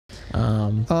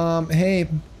Hey,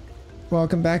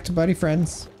 welcome back to Buddy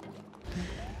Friends.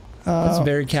 That's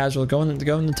very casual. Go in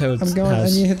the Toad's I'm going.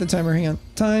 house. I need to hit the timer. Hang on.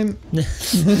 Time.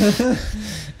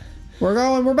 We're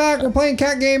going. We're back. We're playing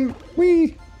cat game.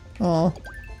 Wee. Aw.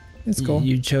 It's cool.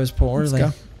 You chose poorly.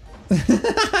 Let's go.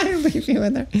 I leave you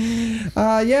in there.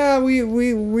 Yeah, we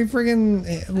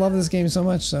freaking love this game so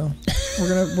much. So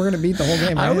we're gonna beat the whole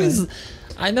game. Right?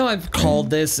 I know I've called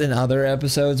this in other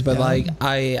episodes, but like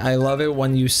I love it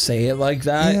when you say it like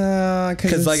that. Yeah,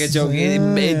 because like a joke,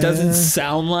 it doesn't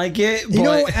sound like it. But you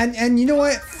know, and you know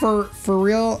what? For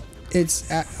real, it's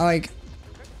like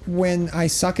when I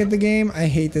suck at the game, I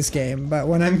hate this game. But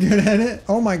when I'm good at it,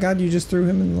 oh my god, you just threw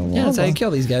him in the lava. Yeah, that's how you kill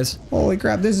these guys. Holy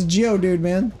crap! This is Geodude,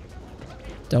 man.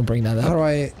 Don't bring that up. How do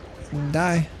I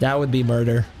die? That would be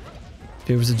murder.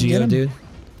 If it was a Geodude.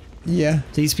 Yeah.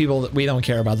 These people, we don't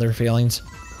care about their feelings.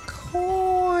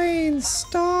 Coin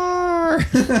star.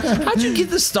 How'd you get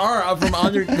the star up from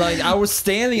under? Like I was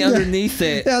standing underneath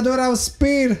it. Yeah, dude, I was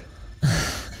speed.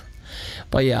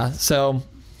 But yeah, so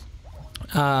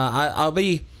I'll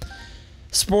be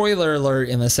spoiler alert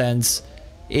in a sense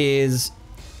is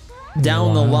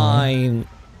down the line.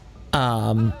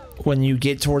 When you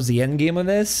get towards the end game of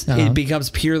this, it becomes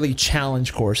purely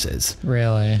challenge courses.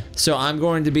 Really? So I'm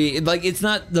going to be like, it's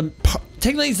not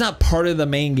technically it's not part of the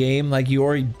main game. Like you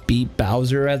already beat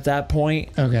Bowser at that point.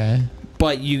 Okay.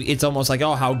 But it's almost like,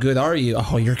 oh, how good are you?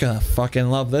 Oh, you're gonna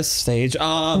fucking love this stage.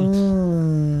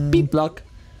 Beep block.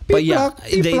 But yeah,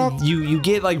 you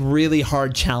get like really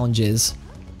hard challenges.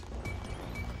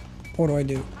 What do I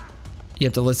do? You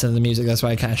have to listen to the music. That's why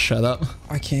I kind of shut up.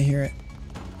 I can't hear it.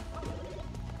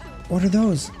 What are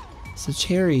those? It's the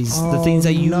cherries, the things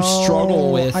that you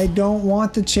struggle with. I don't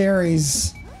want the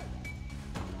cherries.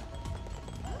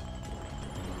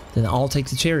 Then I'll take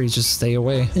the cherries. Just stay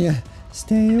away. Yeah,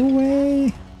 stay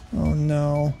away. Oh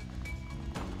no.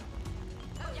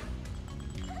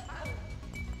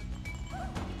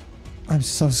 I'm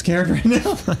so scared right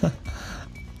now.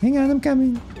 Hang on, I'm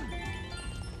coming.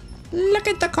 Look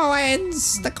at the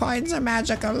coins. The coins are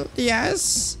magical.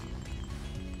 Yes.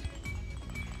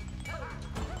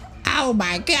 Oh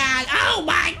my god! Oh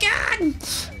my god!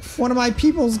 One of my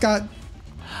people's got.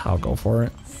 I'll go for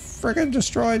it. Friggin'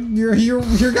 destroyed. Your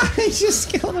guy just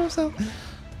killed himself.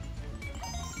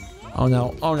 Oh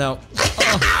no! Oh no!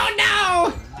 Oh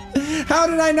no! How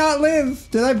did I not live?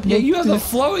 Did I? Yeah, you have the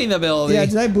floating ability. Yeah,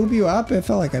 did I boop you up? It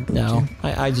felt like I booped you. No,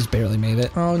 I just barely made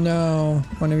it. Oh no!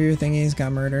 One of your thingies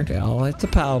got murdered. Okay, I'll hit the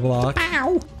power block.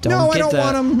 Ow! No, I don't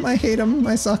want him. I hate him.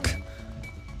 I suck.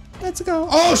 Let's go.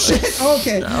 Oh shit!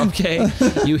 Okay. Okay,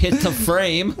 you hit the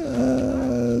frame.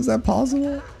 Is that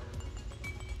possible?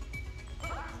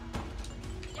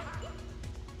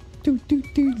 Do.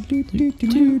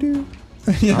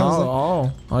 Yeah,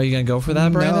 Oh, you gonna go for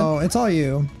that, Brandon? No, it's all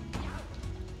you.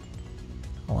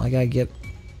 Oh, I gotta get.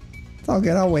 It's all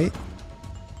good. I'll wait.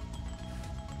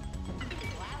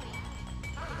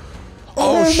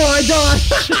 Oh my god!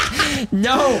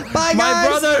 No! Bye, my guys.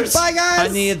 brothers! Bye, guys!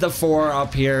 I needed the 4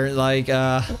 up here. Like,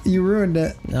 You ruined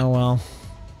it. oh well.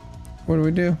 What do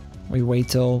we do? We wait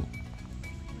till.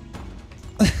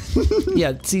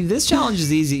 Yeah, see, this challenge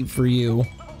is easy for you.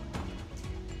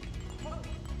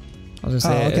 I was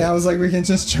gonna say. Okay, I was like, we can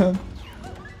just jump.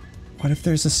 What if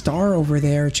there's a star over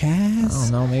there, Chaz? I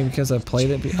don't know, maybe because I played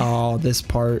it. Oh, this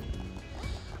part.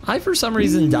 I, for some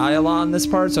reason, die a lot in this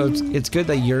part, so it's good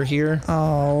that you're here.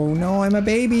 Oh, no, I'm a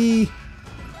baby.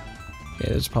 Yeah,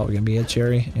 there's probably going to be a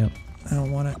cherry. Yep. I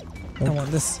don't want it. I want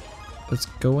this. Let's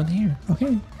go in here.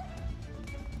 Okay.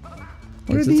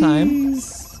 What It's are the time.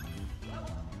 these?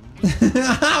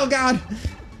 Oh, God.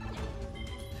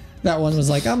 That one was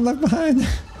like, I'm left behind.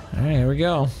 All right, here we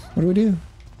go. What do we do?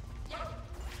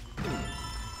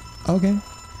 Okay.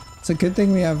 It's a good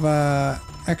thing we have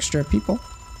extra people.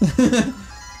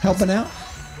 Helping out.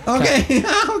 Okay.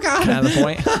 Oh god. Kind of the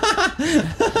point.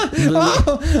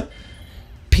 Oh.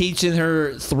 Peach and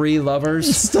her 3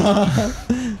 lovers. Stop.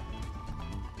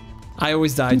 I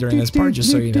always die during this part, just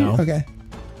so you know. Okay.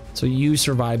 So you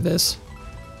survived this.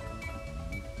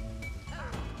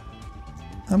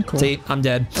 I'm cool. See, I'm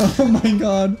dead. Oh my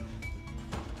god.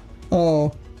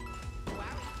 Oh.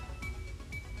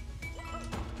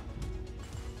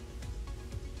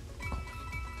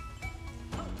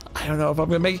 I don't know if I'm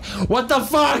gonna make. What the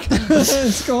fuck?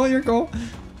 It's cool. You're cool.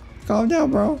 Calm down,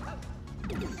 bro.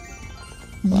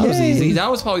 That was easy.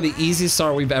 That was probably the easiest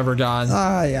start we've ever gotten.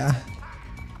 Yeah.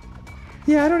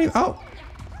 Yeah, I don't even. Oh,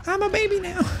 I'm a baby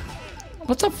now.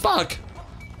 What the fuck?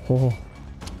 Oh,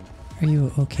 Are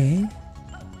you okay?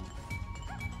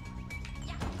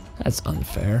 that's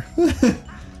unfair.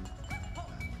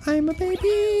 I'm a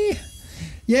baby.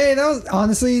 Yay, that was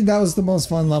honestly that was the most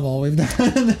fun level we've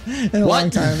done in a long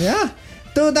time. Yeah.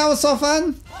 Dude, that was so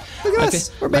fun. Look at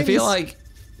us. We're babies. I feel like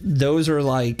those are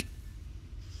like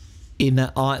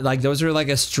those are like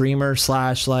a streamer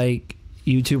slash like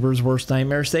YouTuber's worst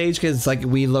nightmare stage, because it's like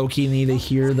we low-key need to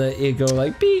hear it go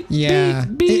like beep,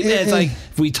 beep, beep. It's like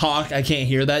if we talk, I can't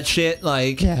hear that shit.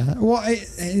 Like, yeah, well,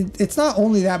 it's not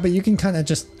only that, but you can kind of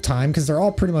just time because they're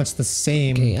all pretty much the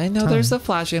same. Okay, I know time. there's the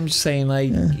flashing. I'm just saying,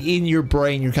 like in your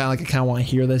brain, you're kind of like, I kind of want to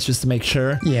hear this just to make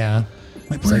sure. Yeah,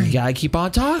 it's like you gotta keep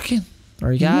on talking,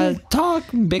 or you gotta talk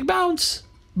big bounce.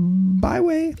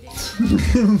 Byway.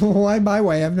 Why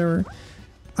byway?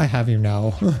 I have you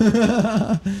now.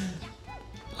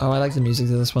 Oh, I like the music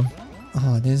to this one.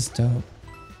 Oh, it is dope.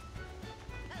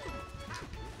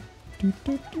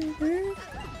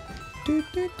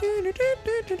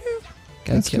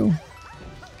 That's cool.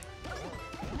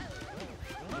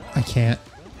 I can't.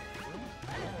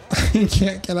 I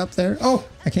can't get up there. Oh,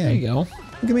 I can. There you go.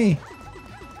 Look at me.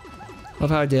 Love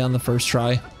how I did on the first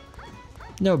try.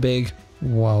 No big.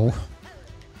 Whoa.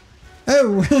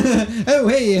 Oh, oh,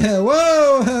 hey,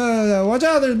 whoa, watch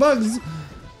out, there's bugs.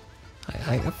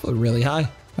 I flew really high.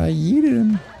 I yeeted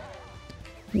him.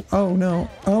 Oh no,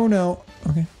 oh no.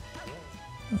 Okay.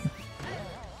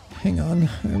 Hang on,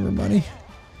 everybody.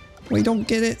 Wait, don't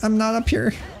get it. I'm not up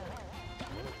here.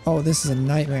 Oh, this is a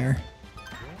nightmare.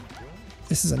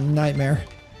 This is a nightmare.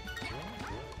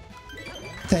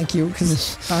 Thank you,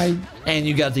 because And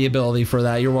you got the ability for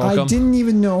that. You're welcome. I didn't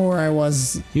even know where I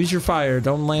was. Use your fire.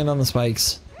 Don't land on the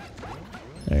spikes.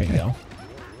 There you go.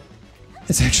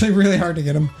 It's actually really hard to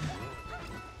get him.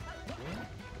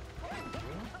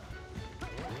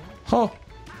 Oh.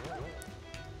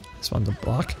 Just wanted to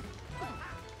block.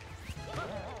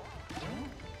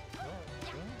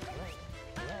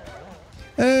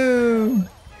 Oh.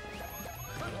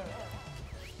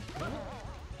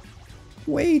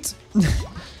 Wait.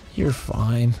 You're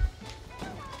fine.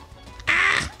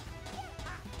 Ah!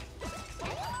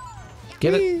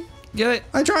 Get it. Get it.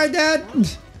 I tried, Dad.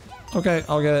 Okay,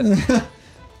 I'll get it.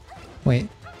 Wait.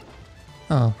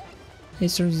 Oh. He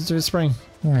turns into a spring.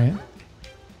 All right.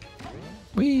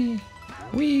 Wee.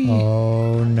 Wee.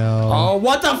 Oh no. Oh,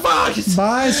 what the fuck?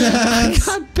 Bye, I Sans.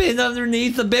 got pinned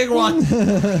underneath the big one.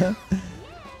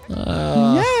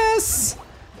 Yes.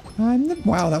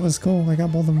 Wow, that was cool. I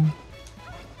got both of them.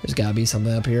 There's gotta be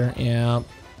something up here. Yeah.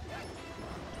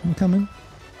 I'm coming.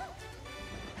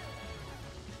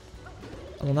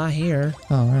 Well, not here.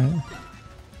 Oh, all right.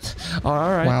 All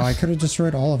right. Wow, I could have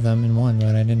destroyed all of them in one,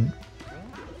 but I didn't.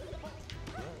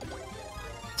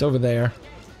 It's over there.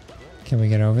 Can we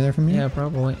get over there from here? Yeah,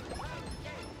 probably.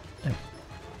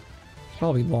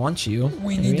 Probably launch you.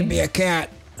 We need to be a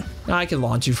cat. No, I can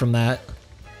launch you from that.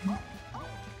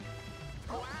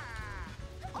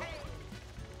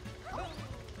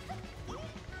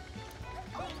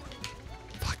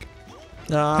 Fuck.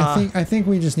 I think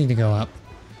we just need to go up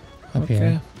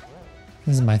here.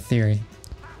 This is my theory.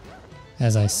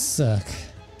 As I suck.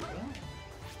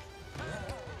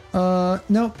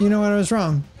 Nope. You know what? I was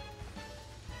wrong.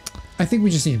 I think we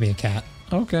just need to be a cat.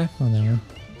 Okay. Oh, there.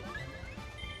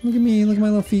 Look at me. Look at my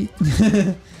little feet.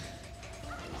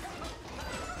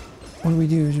 What do we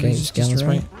do? Okay, just get on this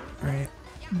way. Alright.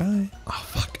 Bye. Oh,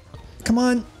 fuck. Come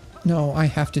on. No, I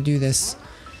have to do this.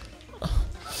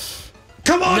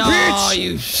 Come on, no, bitch!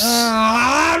 You...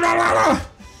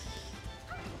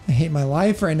 I hate my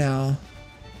life right now.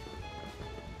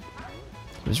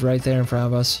 It was right there in front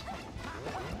of us.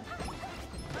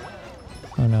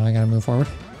 Oh no, I gotta move forward.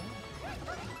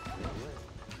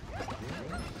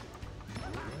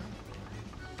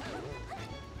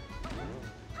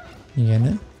 You getting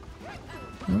it?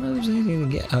 I don't know if there's anything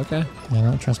to get. Okay. Yeah, I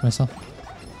don't trust myself.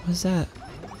 What's that?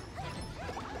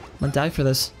 I'm gonna die for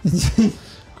this.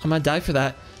 I'm gonna die for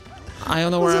that. I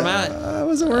don't know where I'm at.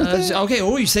 Was it worth it? Okay,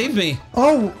 oh, you saved me.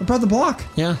 Oh, I brought the block.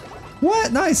 Yeah.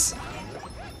 What? Nice.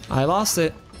 I lost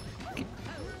it.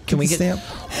 Can we get... Stamp.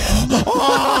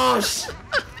 Oh!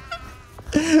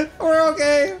 We're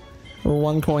okay. We're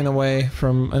 1 coin away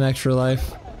from an extra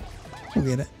life. We'll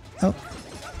get it. Oh.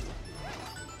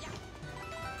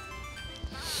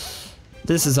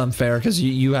 This is unfair because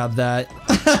you have that.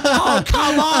 Oh,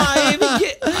 come on!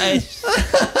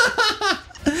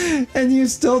 And you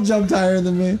still jumped higher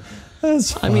than me.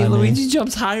 That's funny. I mean, Luigi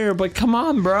jumps higher, but come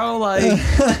on, bro. Like,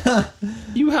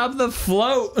 you have the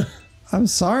float. I'm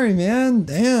sorry, man.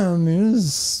 Damn, you're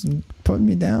just putting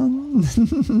me down.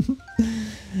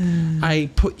 I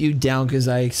put you down because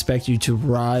I expect you to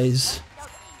rise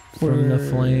from the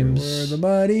flames. We're the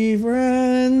buddy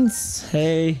friends.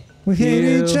 Hey. We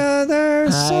hate each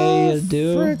other so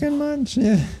do. freaking much.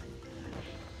 Yeah.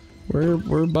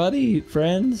 We're buddy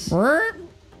friends. Do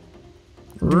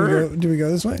we go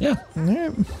this way? Yeah. All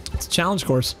right. It's a challenge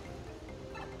course.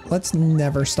 Let's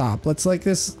never stop. Let's make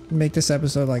this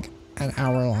episode like an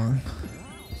hour long.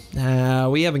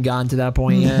 We haven't gotten to that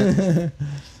point yet.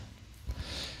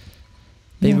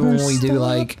 Maybe Never when we do stop.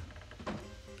 like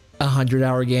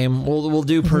 100-hour game, we'll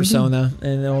do Persona,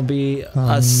 and it'll be a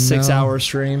 6-hour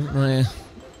stream.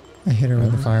 I hit her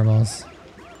with the fireballs.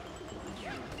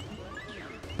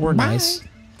 We're Bye. nice.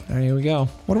 There we go.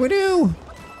 What do we do?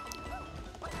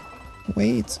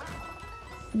 Wait.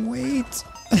 Wait.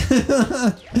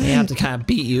 We have to kind of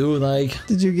beat you. Like,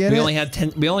 Did you get we it? only had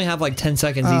 10. We only have like 10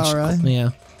 seconds Oh, each. really? Yeah.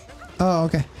 Oh,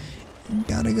 okay.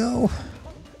 Gotta go.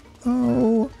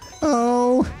 Oh.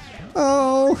 Oh.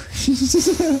 Oh.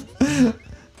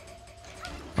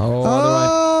 Oh.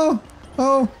 Oh.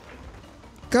 Oh.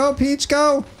 Go, Peach,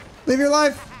 go. Live your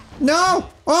life. No.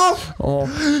 Oh. Oh.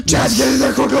 Chaz, get in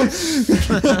there quickly.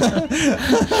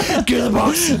 Get in the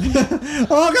box.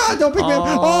 Oh, God. Don't pick me up.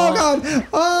 Oh,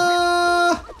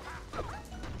 God.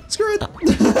 Screw it.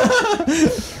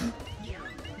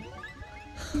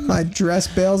 My dress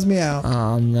bails me out.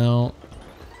 Oh no.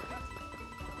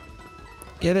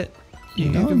 Get it. You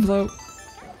can float.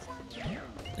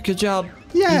 Good job.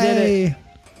 Yay. You did it.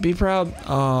 Be proud.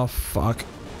 Oh fuck.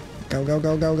 Go, go,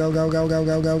 go, go, go, go, go, go,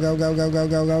 go, go, go, go, go, go,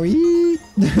 go, go, eat.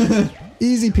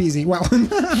 Easy peasy. Wow.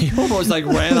 You almost like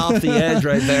ran off the edge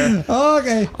right there.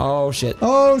 Okay. Oh shit.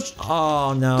 Oh,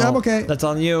 Oh no. I'm okay. That's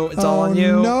on you. It's all on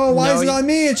you. No, why is it on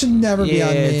me? It should never be on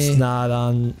me. It's not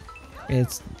on.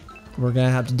 It's. We're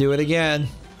gonna have to do it again.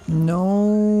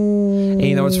 No. And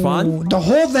you know what's fun? The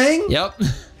whole thing? Yep.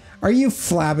 Are you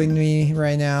flabbing me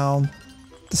right now?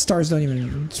 The stars don't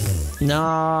even...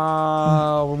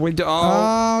 No. We do. Oh.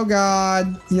 Oh,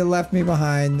 God. You left me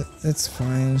behind. It's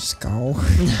fine. Just go.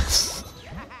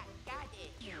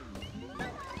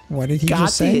 What did he Got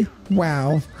just say? it.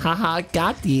 Wow. Haha.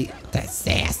 Got the. That's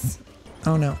sass.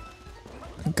 Oh, no.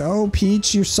 Go,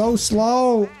 Peach. You're so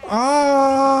slow.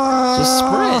 Ah! Just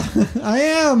sprint. I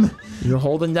am. You're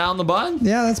holding down the button.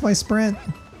 Yeah, that's my sprint.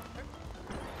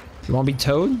 You want to be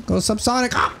Toad? Go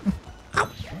subsonic. Ah!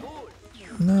 Ow.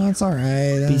 No, it's all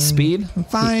right. Be speed. I'm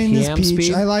fine. He This am Peach.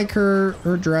 speed? I like her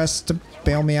dress to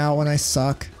bail me out when I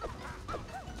suck.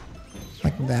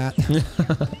 Like that.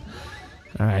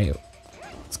 All right.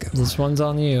 Let's go. This one's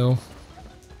on you.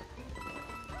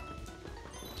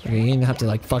 Okay, you didn't have to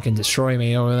like fucking destroy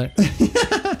me over there.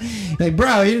 Like,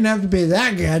 bro, you didn't have to be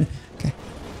that good. Okay.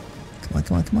 Come on,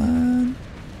 come on, come on.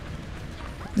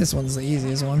 This one's the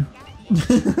easiest one.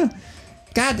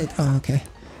 Got it. Oh, okay.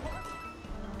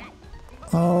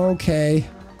 Okay.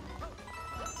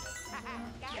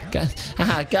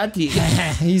 Got the.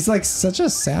 He's like such a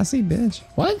sassy bitch.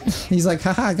 What? He's like,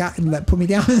 haha, put me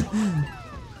down.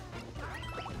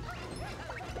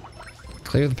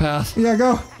 Clear the path. Yeah,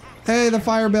 go. Hey, the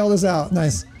fire bailed us out.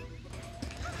 Nice.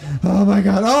 Oh my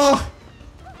god. Oh!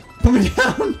 Put me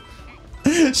down.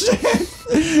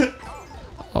 Shit.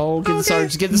 Oh, get the star.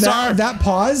 Just get the star. That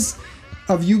pause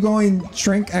of you going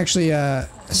shrink actually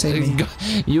saved me.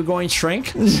 You going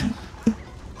shrink?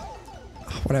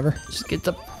 Whatever. Just get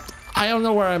the. I don't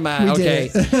know where I'm at. We Okay.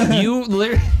 did You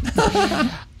literally.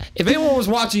 If anyone was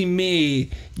watching me,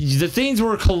 the things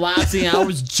were collapsing. I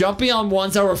was jumping on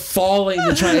ones that were falling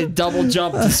to try to double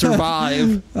jump to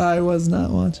survive. I was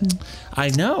not watching. I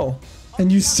know. And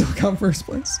you still got first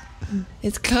place.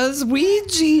 It's cause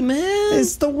Ouija, man.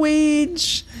 It's the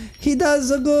Ouija. He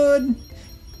does a good.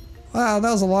 Wow, that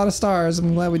was a lot of stars.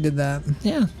 I'm glad we did that.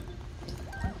 Yeah.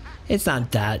 It's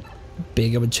not that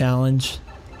big of a challenge.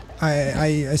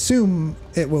 I assume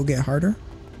it will get harder.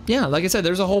 Yeah, like I said,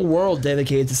 there's a whole world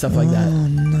dedicated to stuff like that. Oh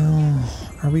no.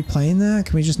 Are we playing that?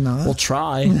 Can we just not? We'll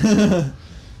try. I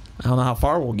don't know how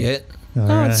far we'll get.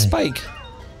 Oh, it's Spike.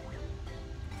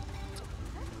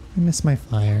 I miss my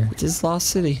fire. It is Lost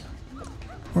City.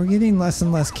 We're getting less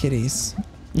and less kitties.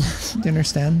 Do you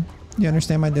understand? Do you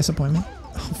understand my disappointment?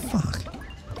 Oh fuck.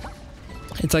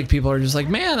 It's like people are just like,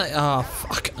 man, oh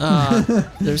fuck.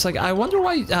 There's like, I wonder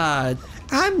why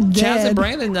I'm Chaz dead. and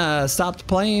Brandon stopped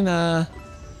playing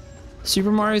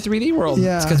Super Mario 3D World.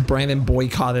 Yeah. It's because Brandon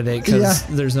boycotted it because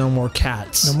there's no more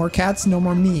cats. No more cats, no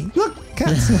more me. Look,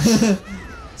 cats.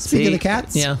 Speaking of the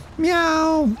cats. Yeah.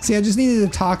 Meow. See, I just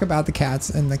needed to talk about the cats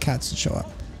and the cats would show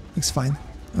up. Looks fine.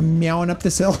 I'm meowing up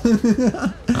this hill.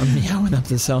 I'm meowing up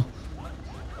this hill.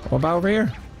 What about over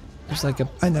here? There's like a...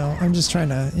 I know. I'm just trying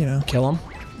to, you know. Kill him?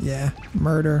 Yeah.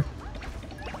 Murder.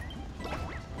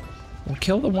 Well,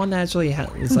 kill the one that actually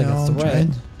is like a I'm threat.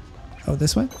 trying. Oh,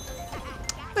 this way?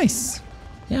 Nice.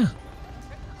 Yeah.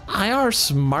 IR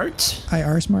smart.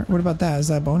 IR smart. What about that? Is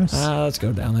that a bonus? Let's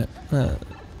go down it.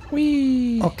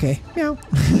 Wee. Okay. Meow.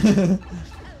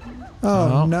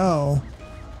 Oh no.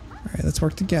 All right, let's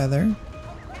work together.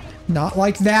 Not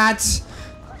like that.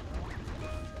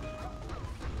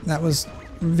 That was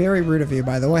very rude of you,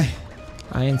 by the way.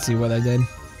 I didn't see what I did.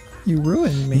 You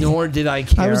ruined me. Nor did I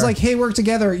care. I was like, hey, work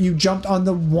together. You jumped on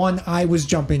the one I was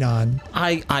jumping on.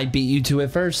 I beat you to it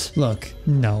first. Look,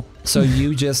 no. So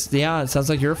you just, yeah, it sounds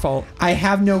like your fault. I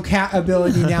have no cat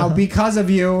ability now because of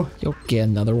you. You'll get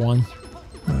another one.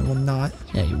 No, I will not.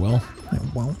 Yeah, you will. I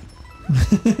won't.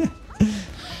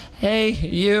 Hey,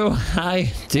 you.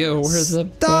 Hi, do. Where's the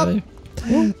Stop. buddy?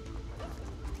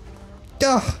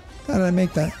 Ugh, how did I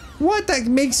make that? What? That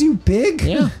makes you big?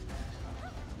 Yeah.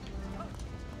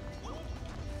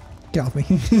 Get off me.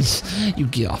 You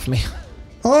get off me.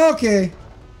 Okay.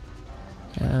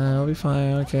 I'll be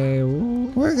fine. Okay.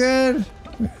 Ooh. We're good.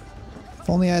 If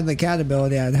only I had the cat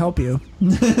ability, I'd help you.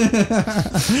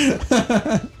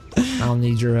 I don't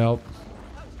need your help.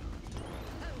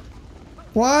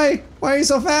 Why? Why are you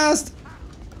so fast?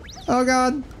 Oh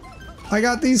god. I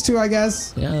got these two, I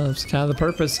guess. Yeah, that's kind of the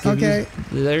purpose. Okay.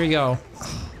 There you go.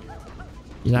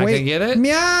 You're not Wait. gonna get it?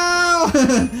 Meow!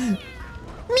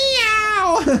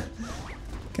 Meow!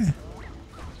 Okay.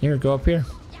 Here, go up here.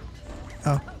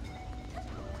 Oh.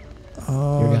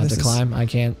 Oh, You're gonna have this to climb. I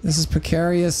can't. This is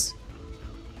precarious.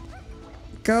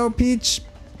 Go, Peach.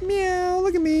 Meow.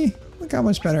 Look at me. Look how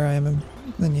much better I am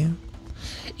than you.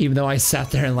 Even though I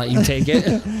sat there and let you take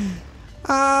it.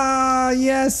 Ah,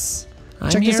 yes.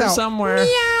 I'm Check here this out. somewhere. Meow!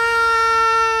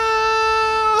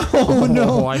 Oh,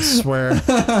 no. I swear.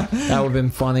 That would have been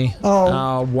funny.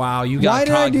 Oh. Wow. You Why got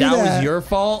did I caught. do That that? was your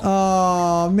fault?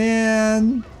 Oh,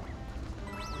 man.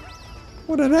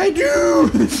 What did I do?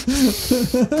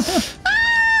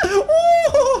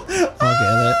 Oh,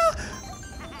 I'll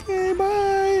okay, bye.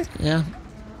 get it. Yeah.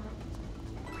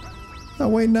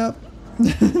 Not waiting up.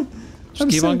 Just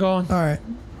keep on going. All right.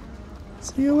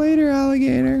 See you later,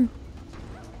 alligator.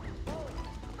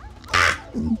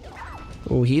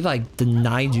 Oh, he like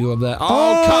denied you of that.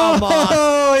 Oh, come on.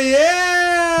 Oh,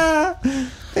 yeah.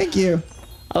 Thank you.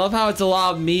 I love how it's a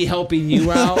lot of me helping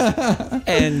you out.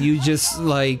 And you just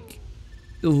like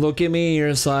look at me and you're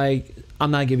just like,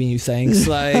 I'm not giving you thanks.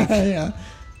 Like, Yeah.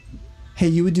 Hey,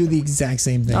 you would do the exact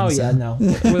same thing. oh so. yeah, no.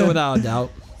 Without a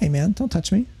doubt. Hey, man, don't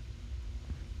touch me.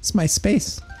 It's my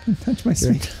space. Don't touch my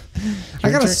Your- space. I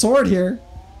got a turn. sword here.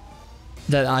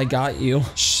 That I got you.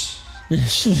 Shh.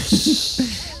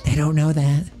 They don't know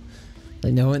that.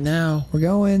 They know it now. We're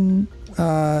going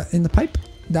in the pipe.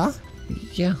 Da?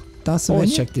 Yeah. Da Always Savannah?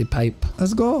 check the pipe.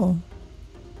 Let's go.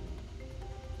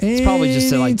 It's probably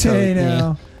just a, like, toad. Hey, Yeah.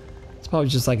 now. It's probably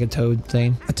just like a toad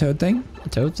thing. A toad thing? A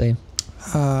toad thing.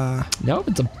 Uh, No,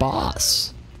 it's a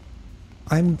boss.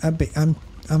 I'm a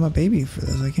baby for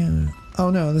this. I can't. Oh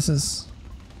no, this is.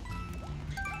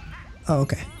 Oh,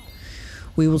 okay.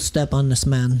 We will step on this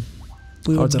man.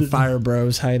 We Oh, will it's a do- Fire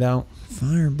Bros hideout.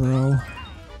 Fire, bro.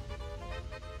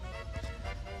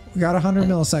 We got 100 Yeah,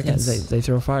 milliseconds. they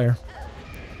throw fire.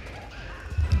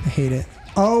 I hate it.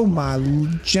 Oh my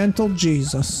gentle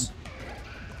Jesus.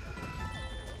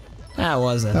 That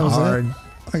wasn't That was hard.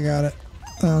 I got it.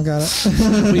 Oh, got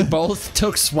it. We both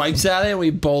took swipes at it. We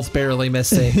both barely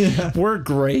missed it. Yeah. We're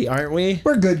great, aren't we?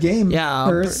 We're a good game.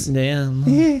 Yeah. Damn.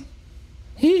 Yeah.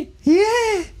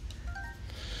 Yeah.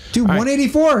 Dude, All right.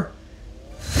 184.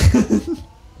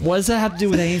 What does that have to do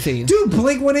with anything? Dude,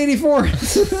 Blink 184.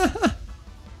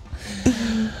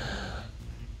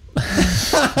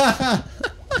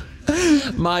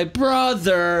 My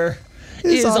brother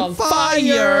is on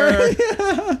fire.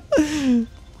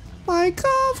 My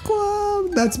golf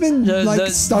club. That's been The-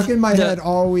 stuck in my the- head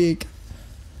all week.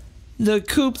 The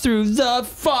coop through the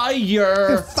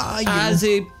fire. The fire. As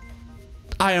a,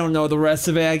 I don't know the rest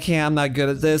of it. I can't. I'm not good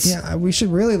at this. Yeah, we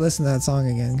should really listen to that song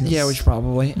again. 'Cause- Yeah, we should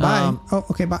probably. Bye. Oh,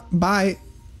 okay. Bye. Bye.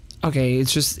 Okay,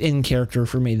 it's just in character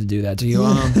for me to do that to you.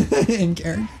 In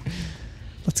character.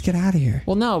 Let's get out of here.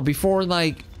 Well, no, before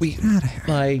like we Get out of here.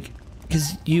 like,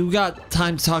 because you got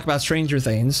time to talk about Stranger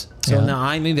Things, so Yeah. now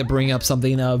I need to bring up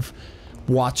something of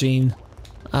watching,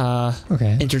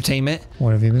 Okay. entertainment.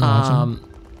 What have you been watching?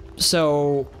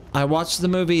 So I watched the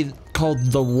movie called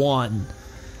The One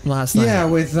last night. Yeah,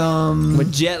 with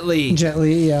Jet Li. Jet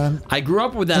Li. Yeah. I grew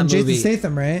up with that And movie. Jason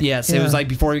Statham, right? Yes, yeah. it was like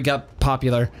before he got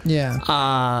popular.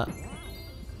 Yeah.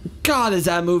 God, is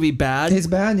that movie bad? It's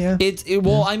bad. Yeah.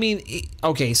 Well, I mean,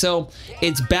 okay, so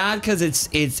it's bad because it's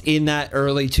in that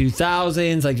early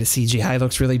 2000s. Like the CGI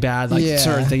looks really bad. Like Yeah.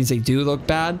 certain things they do look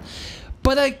bad,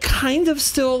 but I kind of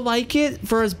still like it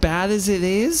for as bad as it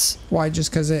is. Why? Just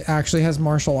because it actually has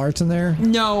martial arts in there?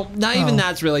 No, not even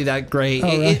that's really that great. Oh,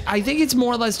 really? I think it's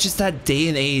more or less just that day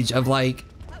and age of like,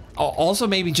 also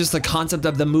maybe just the concept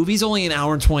of the movie's only an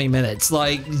hour and 20 minutes.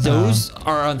 Like those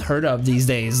are unheard of these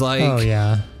days. Like, Oh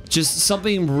yeah. just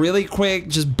something really quick,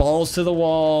 just balls to the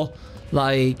wall,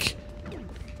 like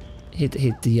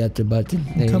hit the other button.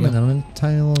 There you Coming, go. I'm a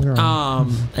tiny little girl.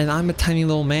 And I'm a tiny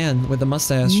little man with a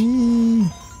mustache.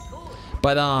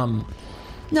 But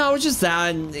no, it's just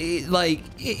that, and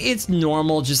it's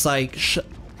normal, just like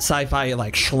sci-fi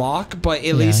like schlock. But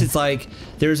at least it's like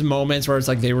there's moments where it's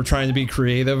like they were trying to be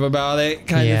creative about it,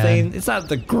 kind of thing. It's not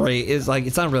the great. It's like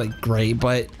it's not really great,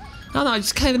 but I don't know. I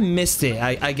just kind of missed it.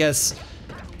 I guess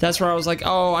that's where I was like,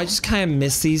 oh, I just kind of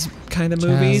miss these kind of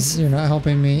movies. You're not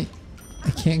helping me. I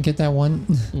can't get that one.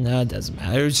 No, it doesn't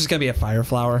matter. It was just gonna be a fire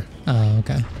flower. Oh,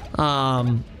 okay.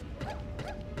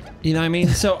 You know what I mean?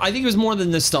 So I think it was more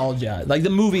than nostalgia. Like the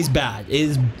movie's bad.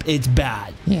 It's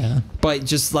bad. Yeah. But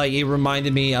just like it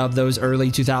reminded me of those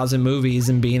early 2000 movies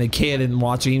and being a kid and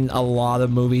watching a lot of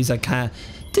movies that kind of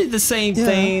did the same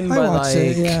thing. I But watched like,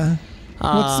 it, yeah.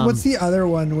 What's the other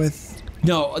one with?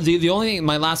 No, the only thing,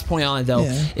 my last point on it though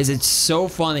is it's so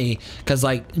funny because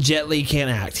like Jet Li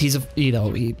can't act. He's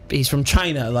he's from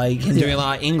China, like and doing a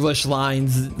lot of English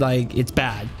lines. Like it's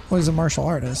bad. Well, he's a martial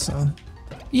artist, so.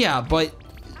 Yeah, but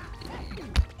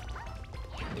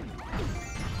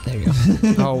there you go.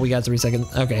 Oh, we got 3 seconds.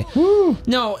 Okay. Woo.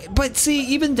 No, but see,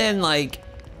 even then, like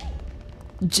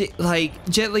Jet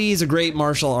Li is a great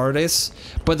martial artist,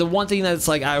 but the one thing that's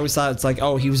like I always thought it's like,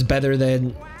 oh, he was better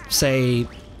than say.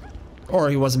 Or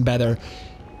he wasn't better,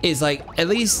 is like at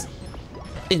least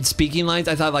in speaking lines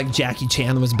I thought like Jackie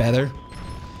Chan was better.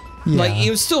 Like it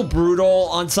was still brutal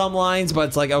on some lines, but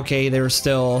it's like okay, they were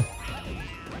still.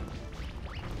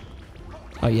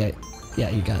 Oh yeah,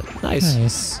 you got it.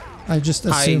 Nice. I just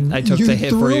assumed I took you the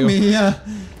hit for you. Me, yeah.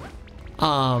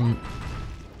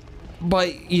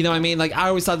 But you know what I mean, like I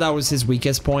always thought that was his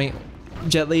weakest point.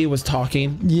 Jet Li was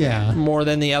talking more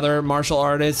than the other martial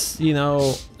artists, you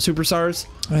know, superstars.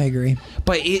 I agree.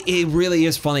 But it really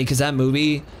is funny because that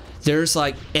movie, there's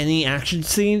like any action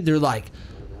scene, they're like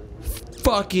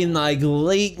fucking like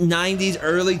late 90s,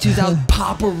 early 2000s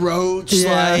Papa Roach.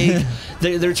 Like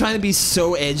they're trying to be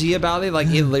so edgy about it. Like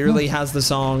it literally has the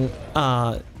song,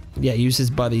 use his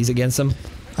buddies against him.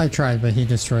 I tried, but he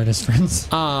destroyed his friends.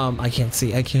 I can't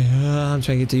see. I'm trying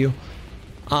to get to you.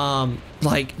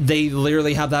 Like they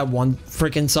literally have that one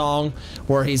freaking song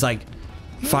where he's like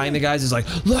fighting the guys. He's like,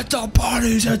 let the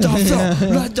parties hit the floor,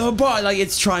 let the party. Like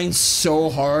it's trying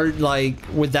so hard, like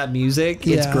with that music.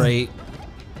 It's great.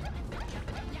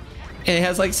 And it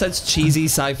has like such cheesy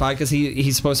sci-fi because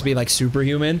he's supposed to be like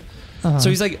superhuman. So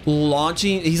he's like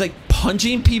he's like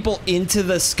punching people into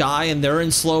the sky and they're in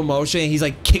slow motion. And he's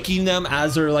like kicking them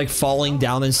as they're like falling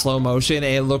down in slow motion. And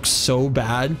it looks so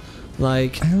bad.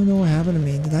 Like I don't know what happened to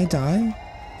me. Did I die?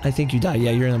 I think you died.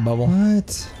 Yeah, you're in a bubble.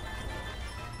 What?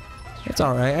 It's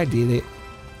all right. I did it.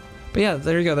 But yeah,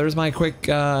 there you go. There's my quick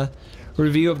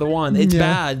review of the one. It's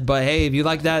bad, but hey, if you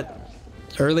like that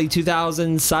early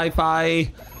 2000s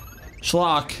sci-fi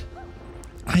schlock,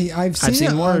 I've seen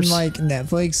it worse on like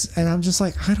Netflix, and I'm just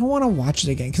like, I don't want to watch it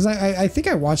again because I think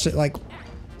I watched it like,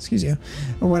 excuse you,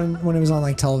 when it was on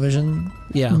like television,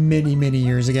 many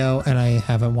years ago, and I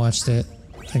haven't watched it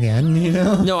again. You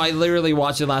know? No, I literally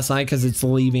watched it last night because it's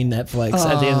leaving Netflix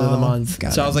at the end of the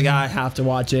month. So I was like, I have to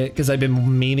watch it because I've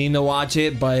been meaning to watch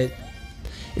it, but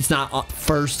it's not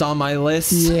first on my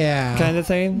list. Yeah, kind of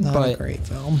thing. Not but a great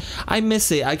film. I miss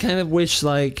it. I kind of wish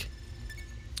like.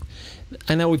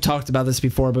 I know we've talked about this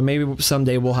before, but maybe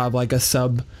someday we'll have like a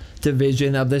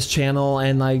subdivision of this channel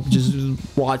and like just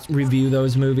review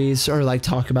those movies or like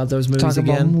talk about those movies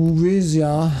again. Talk about movies,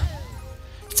 yeah.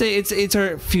 It's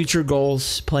our future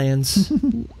goals, plans.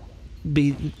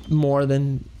 Be more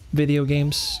than video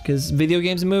games, because video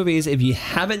games and movies, if you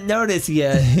haven't noticed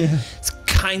yet, it's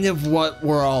kind of what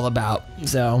we're all about.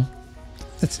 So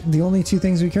it's the only two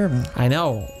things we care about. I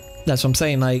know. That's what I'm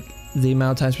saying. Like. The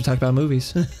amount of times we talk about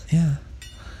movies. Yeah.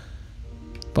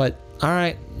 But,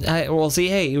 alright. We'll see.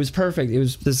 Hey, it was perfect. It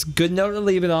was this good note to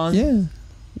leave it on. Yeah.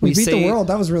 We beat the world.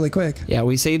 That was really quick. Yeah,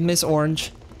 we saved Miss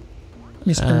Orange.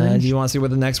 Miss Orange. Do you want to see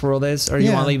what the next world is? Or do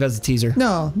you want to leave as a teaser?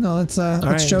 No, let's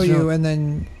show you and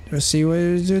then we'll see what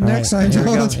we do next time.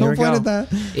 Let's go point at that.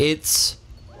 It's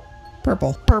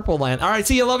purple. Purple land. Alright,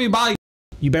 see you. Love you. Bye.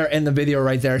 You better end the video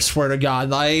right there. I swear to God.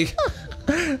 Like...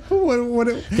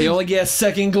 They only get a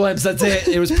second glimpse. That's it.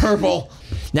 It was purple.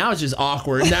 Now it's just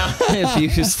awkward. Now if you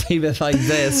just leave it like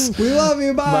this. We love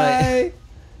you. Bye.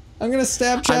 I'm gonna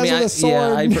stab Chaz with a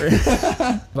sword.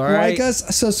 Yeah, all right. Like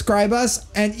us, subscribe us,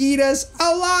 and eat us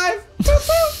alive.